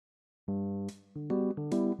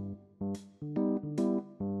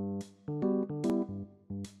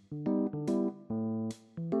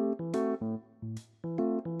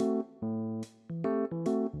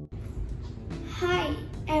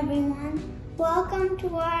Welcome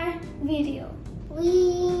to our video.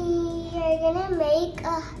 We are gonna make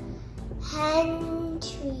a hand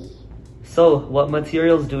tree. So, what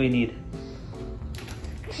materials do we need?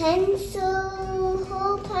 Pencil,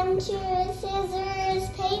 hole puncher, scissors,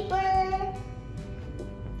 paper,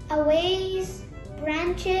 A vase,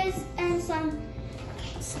 branches, and some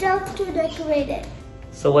stuff to decorate it.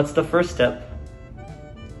 So what's the first step?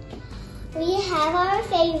 We have our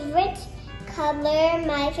favorite color.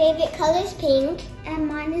 My favorite color is pink. And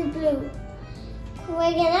mine is blue.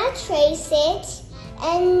 We're gonna trace it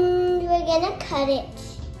and we're gonna cut it.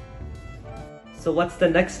 So what's the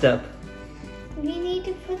next step? We need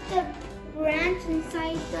to put the branch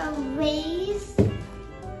inside the vase.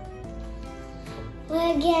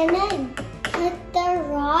 We're gonna put the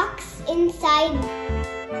rocks inside.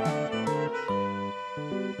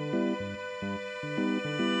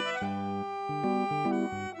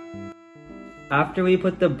 After we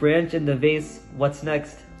put the branch in the vase, what's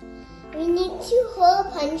next? We need to hole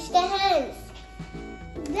punch the hands.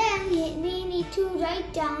 Then we need to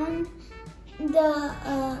write down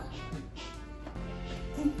the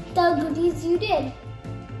goodies you did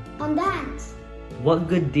on the hands. What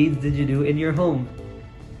good deeds did you do in your home?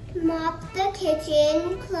 Mop the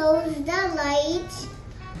kitchen, close the light,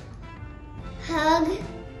 hug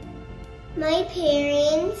my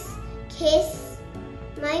parents, kiss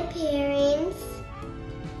my parents,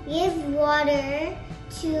 give water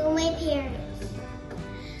to my parents.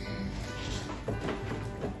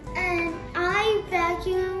 And I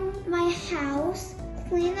vacuum my house,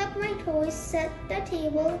 clean up my toys, set the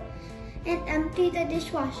table, and empty the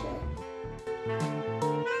dishwasher.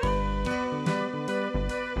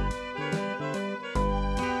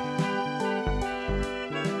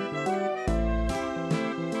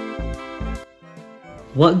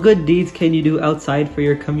 What good deeds can you do outside for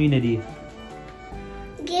your community?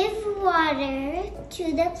 Give water to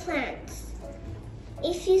the plants.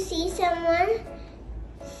 If you see someone,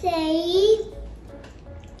 say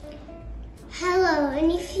hello.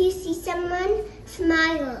 And if you see someone,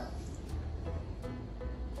 smile.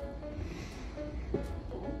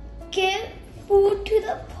 Give food to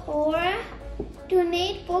the poor,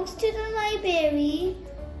 donate books to the library,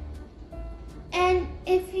 and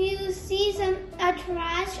if you see a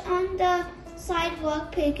trash on the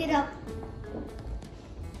sidewalk, pick it up.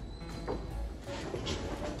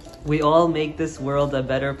 We all make this world a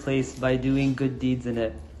better place by doing good deeds in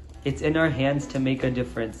it. It's in our hands to make a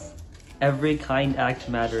difference. Every kind act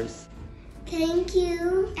matters. Thank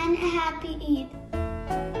you. And a happy Eid.